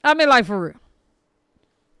 I mean, like, for real.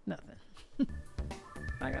 Nothing.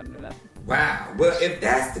 I gotta do nothing. Wow. Well, if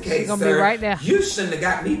that's the case, gonna sir, be right there. You shouldn't have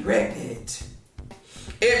got me pregnant.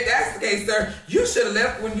 If that's the case, sir, you should have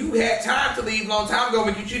left when you had time to leave a long time ago.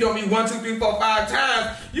 When you cheated on me 1, 2, 3, 4, 5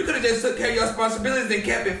 times, you could have just took care of your responsibilities and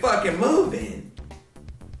kept it fucking moving.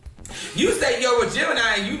 You say you're a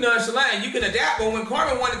Gemini and you nonchalant, you can adapt, but when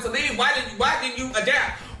Carmen wanted to leave, why didn't you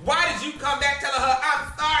adapt? Why did you come back telling her,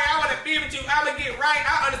 I'm sorry, I want to be with you, I'm going to get right,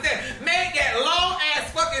 I understand. Make that long ass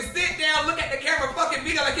fucking sit down, look at the camera fucking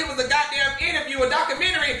video like it was a goddamn interview, a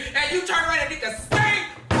documentary, and you turn around and did the same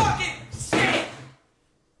fucking shit.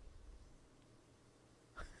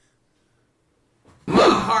 My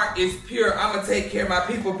heart is pure. I'm going to take care of my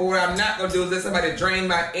people, but what I'm not going to do is let somebody drain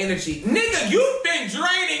my energy. Nigga, you've been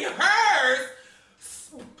draining hers.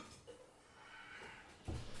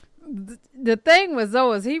 The thing with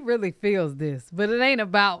Zoe is he really feels this, but it ain't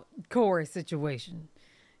about Corey's situation.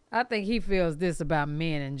 I think he feels this about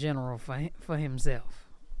men in general for himself.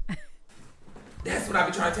 That's what I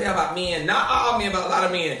be trying to tell you about men. Not all men, but a lot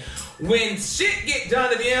of men. When shit get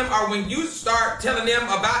done to them, or when you start telling them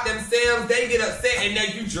about themselves, they get upset and now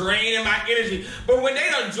you draining my energy. But when they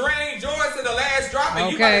done drained yours to the last drop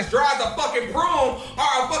and you got as dry as a fucking prune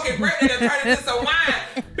or a fucking grape and turn it into some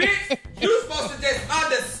wine, bitch, you supposed to just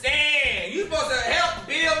understand. You supposed to help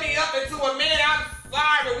build me up into a man. I'm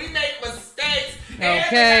sorry, but we make mistakes. And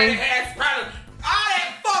everybody has problems. All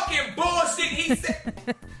that fucking bullshit he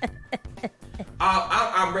said.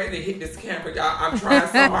 I'm ready to hit this camera, y'all. I'm trying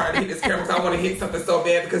so hard to hit this camera because I want to hit something so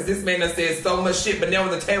bad because this man done said so much shit, but now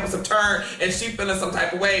when the tables have turned and she feeling some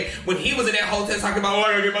type of way, when he was in that hotel talking about, oh,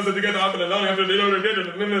 I gotta get myself together, I'm gonna know,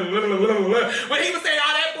 when he was saying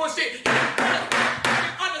all that bullshit, I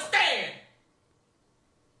didn't understand.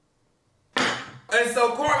 And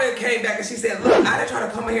so Carmen came back and she said, look, I didn't try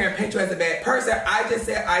to come in here and paint you as a bad person. I just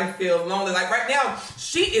said I feel lonely. Like right now,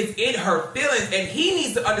 she is in her feelings and he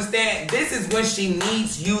needs to understand this is when she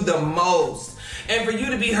needs you the most. And for you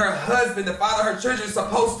to be her husband, the father of her children, is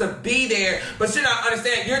supposed to be there. But she don't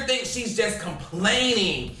understand. You think she's just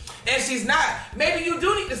complaining. And she's not. Maybe you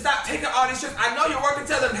do need to stop taking all these trips. I know you're working,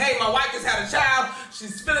 tell them, hey, my wife just had a child.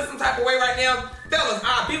 She's feeling some type of way right now. Fellas,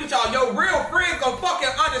 I'll be with y'all. Your real friends gonna fucking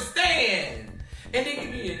understand. And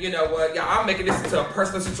then, you know what, y'all, I'm making this into a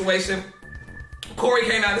personal situation. Corey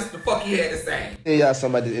came out, this is the fuck he had to say. Tell y'all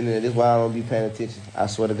something about the internet, this is why I don't be paying attention. I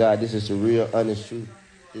swear to God, this is the real, honest truth.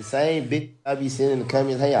 The same bitch I be seeing in the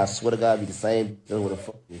comments, hey, I swear to God, be the same bitch with a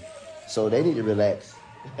fuck me. So they need to relax.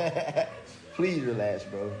 Please relax,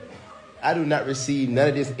 bro. I do not receive none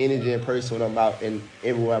of this energy in person when I'm out and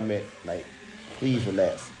everywhere I'm at. Like, please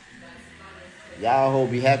relax. Y'all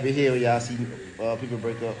hope be happy here when y'all see people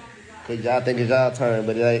break up. Cause y'all think it's y'all turn,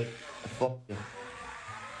 but it ain't. Fuck you.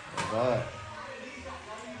 God.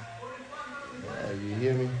 Yeah, you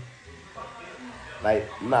hear me? Like,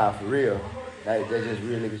 nah, for real. Like, that's just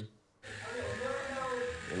real niggas.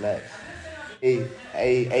 Relax.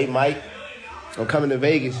 Hey, Mike. I'm coming to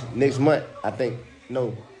Vegas next month, I think.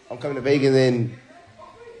 No, I'm coming to Vegas in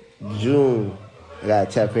June. I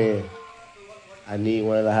gotta tap in. I need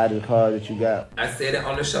one of the hottest cars that you got. I said it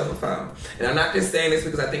on the show phone. And I'm not just saying this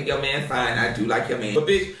because I think your man fine. I do like your man. But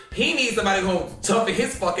bitch, he needs somebody who's gonna toughen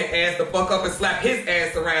his fucking ass the fuck up and slap his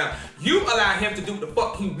ass around. You allow him to do what the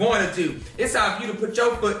fuck he wanna do. It's time for you to put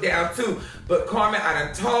your foot down too. But Carmen, I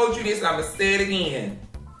done told you this and I'm gonna say it again.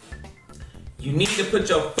 You need to put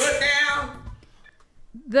your foot down.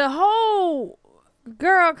 The whole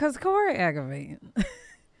girl, cause Corey aggravating.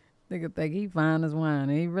 Nigga think he fine as wine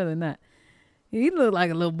and he really not. He looked like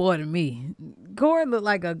a little boy to me. Corey looked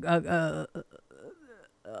like a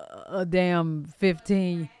damn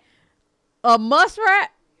 15. A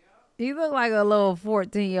muskrat? He looked like a little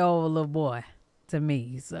 14-year-old little boy to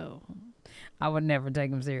me. So I would never take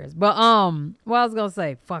him serious. But what I was gonna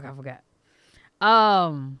say, fuck, I forgot.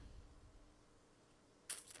 Damn,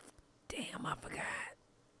 I forgot.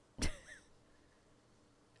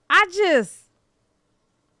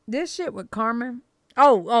 This shit with Carmen.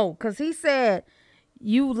 Because he said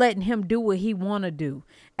you letting him do what he want to do.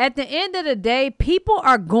 At the end of the day, people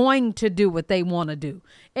are going to do what they want to do.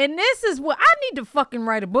 And this is what I need to fucking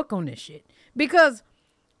write a book on this shit. Because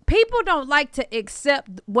people don't like to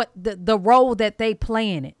accept what the role that they play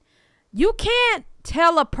in it. You can't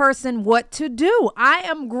tell a person what to do. I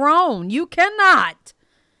am grown. You cannot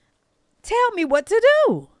tell me what to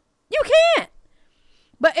do. You can't.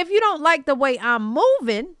 But if you don't like the way I'm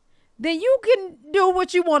moving, then you can do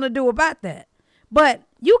what you want to do about that. But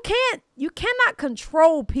you cannot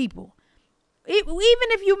control people. Even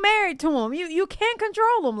if you married to them, you can't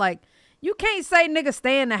control them. Like, you can't say, nigga,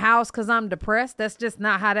 stay in the house because I'm depressed. That's just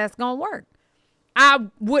not how that's going to work. I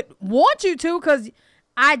would want you to because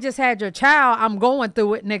I just had your child. I'm going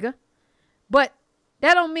through it, nigga. But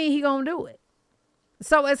that don't mean he going to do it.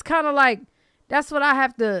 So it's kind of like, that's what I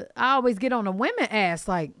always get on the women ass.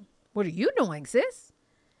 Like, what are you doing, sis?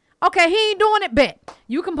 Okay, he ain't doing it, bet.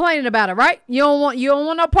 You complaining about it, right? You don't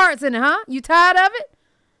want no parts in it, huh? You tired of it?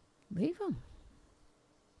 Leave him.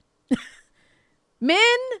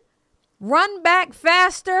 Men run back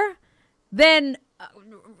faster than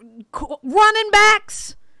running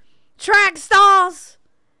backs, track stars.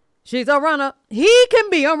 She's a runner. He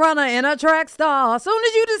can be a runner and a track star as soon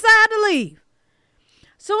as you decide to leave.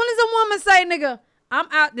 Soon as a woman say, nigga, I'm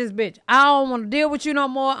out this bitch. I don't want to deal with you no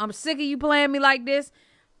more. I'm sick of you playing me like this.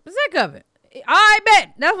 I'm sick of it. All right,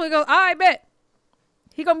 bet. That's what he goes. All right, bet.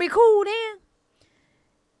 He gonna be cool then.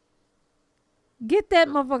 Get that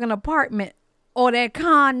motherfucking apartment or that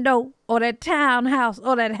condo or that townhouse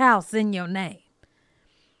or that house in your name.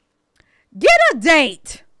 Get a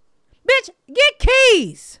date. Bitch, get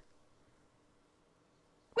keys.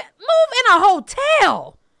 Move in a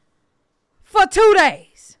hotel for 2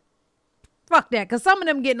 days. Fuck that, because some of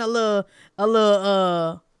them getting a little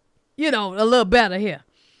better here.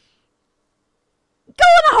 Go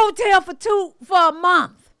in a hotel for a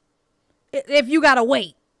month. If you got to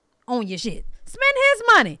wait on your shit. Spend his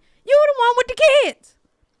money. You the one with the kids.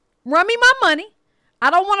 Run me my money. I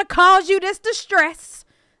don't want to cause you this distress.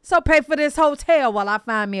 So pay for this hotel while I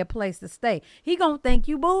find me a place to stay. He gonna think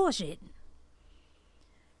you bullshitting.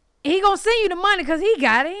 He gonna send you the money because he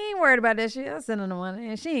got it. He ain't worried about that shit. I send him the money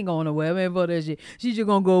and she ain't going nowhere, man, for that shit. She just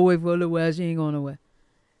gonna go away for a little while. She ain't going nowhere.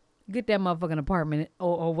 Get that motherfucking apartment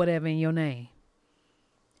or whatever in your name.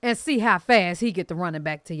 And see how fast he get to running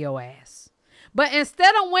back to your ass. But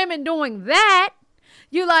instead of women doing that,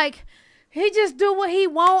 you like, he just do what he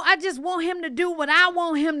want. I just want him to do what I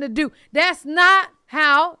want him to do. That's not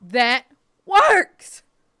how that works.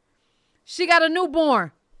 She got a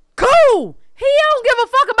newborn. Cool. He don't give a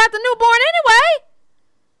fuck about the newborn anyway.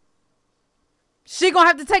 She gonna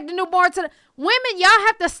have to take the newborn to the... Women, y'all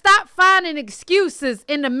have to stop finding excuses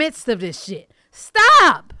in the midst of this shit.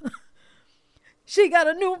 Stop. She got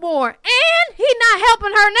a newborn and he not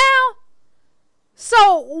helping her now.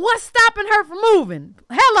 So what's stopping her from moving?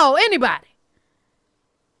 Hello, anybody?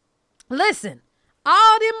 Listen,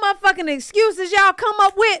 all them motherfucking excuses y'all come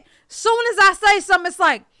up with, soon as I say something, it's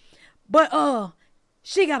like, but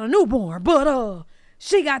she got a newborn, but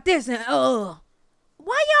she got this and why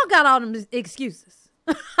y'all got all them excuses?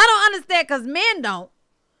 I don't understand, because men don't.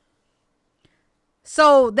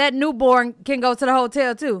 So that newborn can go to the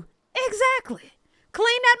hotel too. Exactly.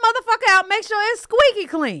 Clean that motherfucker out. Make sure it's squeaky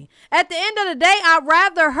clean. At the end of the day, I'd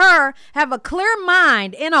rather her have a clear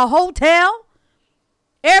mind in a hotel,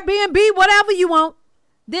 Airbnb, whatever you want,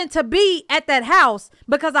 than to be at that house,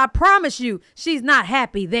 because I promise you she's not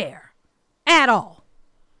happy there at all.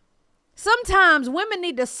 Sometimes women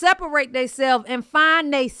need to separate themselves and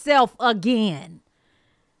find themselves again.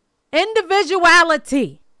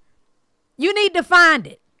 Individuality. You need to find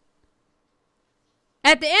it.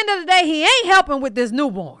 At the end of the day, he ain't helping with this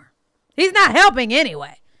newborn. He's not helping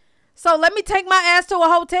anyway. So let me take my ass to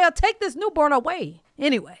a hotel. Take this newborn away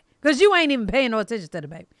anyway. Because you ain't even paying no attention to the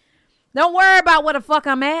baby. Don't worry about where the fuck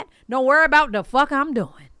I'm at. Don't worry about the fuck I'm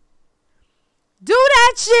doing. Do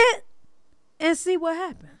that shit and see what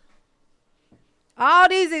happens. All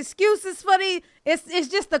these excuses for these, it's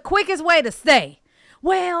just the quickest way to stay.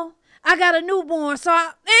 Well, I got a newborn, so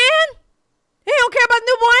and he don't care about the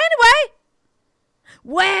newborn anyway.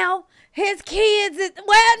 Well, his kids, and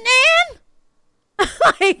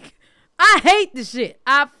Like, I hate the shit.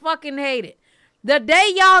 I fucking hate it. The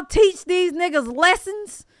day y'all teach these niggas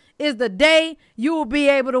lessons is the day you will be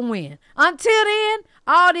able to win. Until then,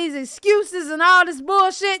 all these excuses and all this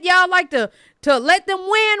bullshit y'all like to let them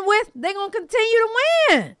win with, they gonna continue to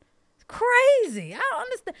win. It's crazy. I don't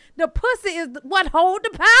understand. The pussy is what hold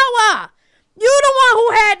the power. You the one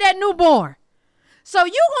who had that newborn. So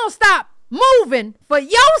you gonna stop moving for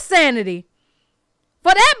your sanity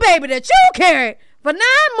for that baby that you carried for 9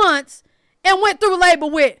 months and went through labor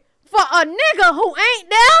with for a nigga who ain't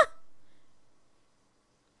there?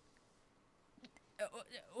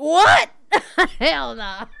 What? Hell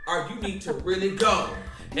no. Or you need to really go.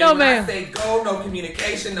 And No, when ma'am. I say go, no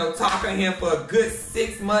communication, no talking to him for a good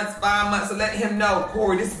 6 months, 5 months, to let him know,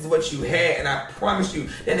 Corey, this is what you had, and I promise you,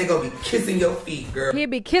 then they're gonna be kissing your feet, girl. He'll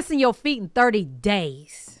be kissing your feet in 30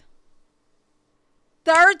 days.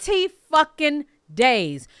 30 fucking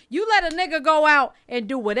days. You let a nigga go out and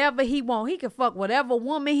do whatever he want. He can fuck whatever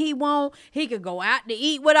woman he want. He could go out to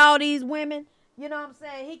eat with all these women. You know what I'm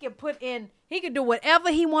saying? He can do whatever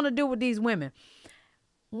he want to do with these women.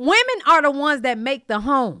 Women are the ones that make the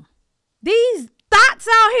home. These thoughts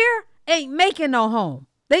out here ain't making no home.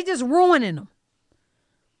 They just ruining them.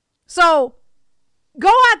 So go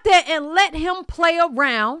out there and let him play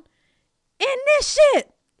around in this shit.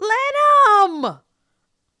 Let him.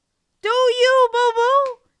 Do you,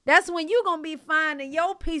 boo-boo? That's when you gonna be finding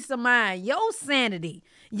your peace of mind, your sanity,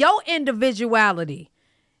 your individuality.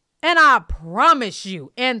 And I promise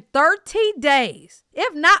you, in 30 days,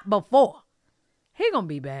 if not before, he gonna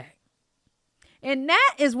be back. And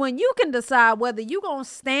that is when you can decide whether you gonna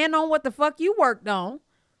stand on what the fuck you worked on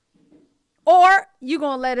or you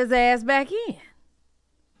gonna let his ass back in.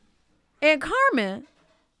 And Carmen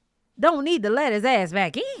don't need to let his ass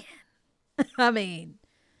back in. I mean,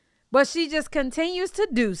 but she just continues to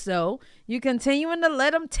do so. You continuing to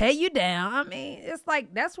let him tear you down. I mean, it's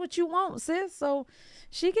like, that's what you want, sis. So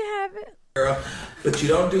she can have it. Girl, but you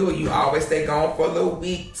don't do it. You always stay gone for a little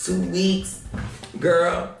week, 2 weeks.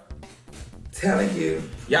 Girl, telling you,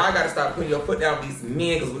 y'all got to stop putting your foot down with these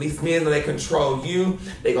men, because when these men, when they control you,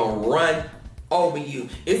 they going to run over you.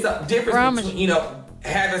 It's a difference between,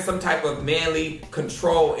 having some type of manly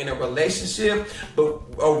control in a relationship, but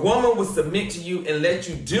a woman will submit to you and let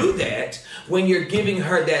you do that when you're giving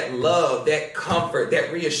her that love, that comfort,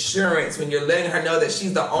 that reassurance, when you're letting her know that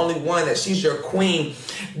she's the only one, that she's your queen.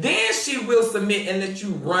 Then she will submit and let you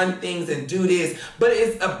run things and do this. But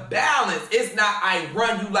it's a balance. It's not I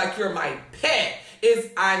run you like you're my pet. It's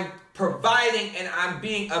I'm providing and I'm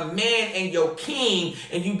being a man and your king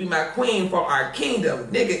and you be my queen for our kingdom.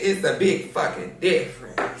 Nigga, it's a big fucking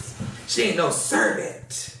difference. She ain't no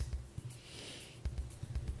servant.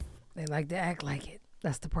 They like to act like it.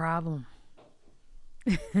 That's the problem.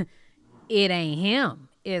 It ain't him.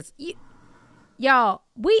 It's y'all,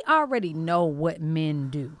 we already know what men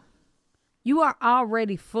do. You are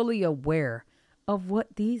already fully aware of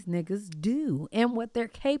what these niggas do and what they're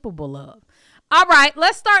capable of. All right,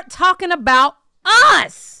 let's start talking about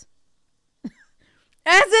us.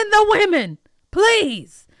 As in the women.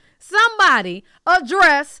 Please, somebody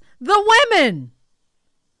address the women.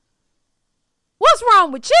 What's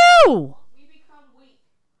wrong with you? We become weak.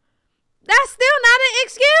 That's still not an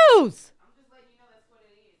excuse. I'm just letting you know that's what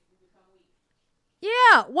it is. We become weak.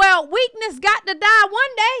 Yeah, well, weakness got to die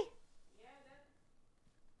one day.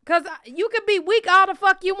 Because you could be weak all the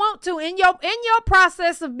fuck you want to. In your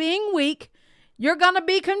process of being weak, you're going to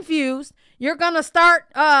be confused. You're going to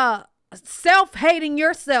start self-hating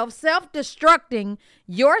yourself, self-destructing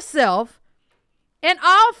yourself. And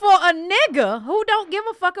all for a nigga who don't give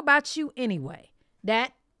a fuck about you anyway.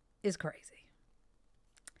 That is crazy.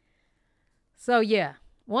 So, yeah.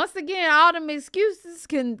 Once again, all them excuses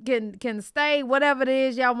can stay. Whatever it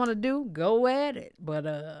is y'all want to do, go at it. But,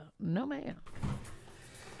 no, ma'am.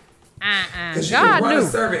 Because you can run a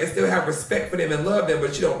servant and still have respect for them and love them,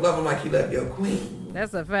 but you don't love them like you love your queen.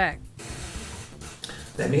 That's a fact.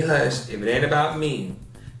 Let me hush. If it ain't about me,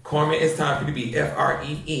 Carmen, it's time for you to be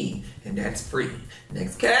F-R-E-E, and that's free.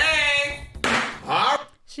 Next case.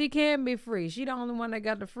 She can be free. She the only one that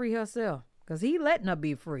got to free herself. Because he letting her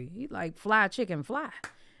be free. He like, fly, chicken, fly.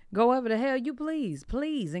 Go wherever the hell you please.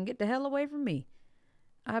 Please, and get the hell away from me.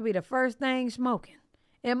 I'll be the first thing smoking.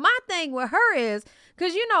 And my thing with her is,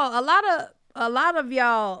 because, a lot of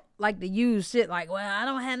y'all like to use shit like, well, I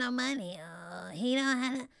don't have no money. He don't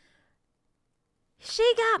have no.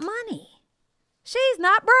 She got money. She's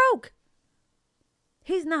not broke.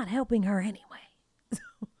 He's not helping her anyway.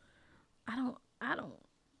 I don't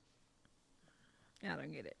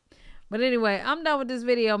get it. But anyway, I'm done with this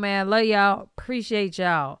video, man. Love y'all. Appreciate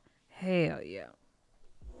y'all. Hell yeah.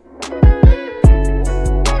 it.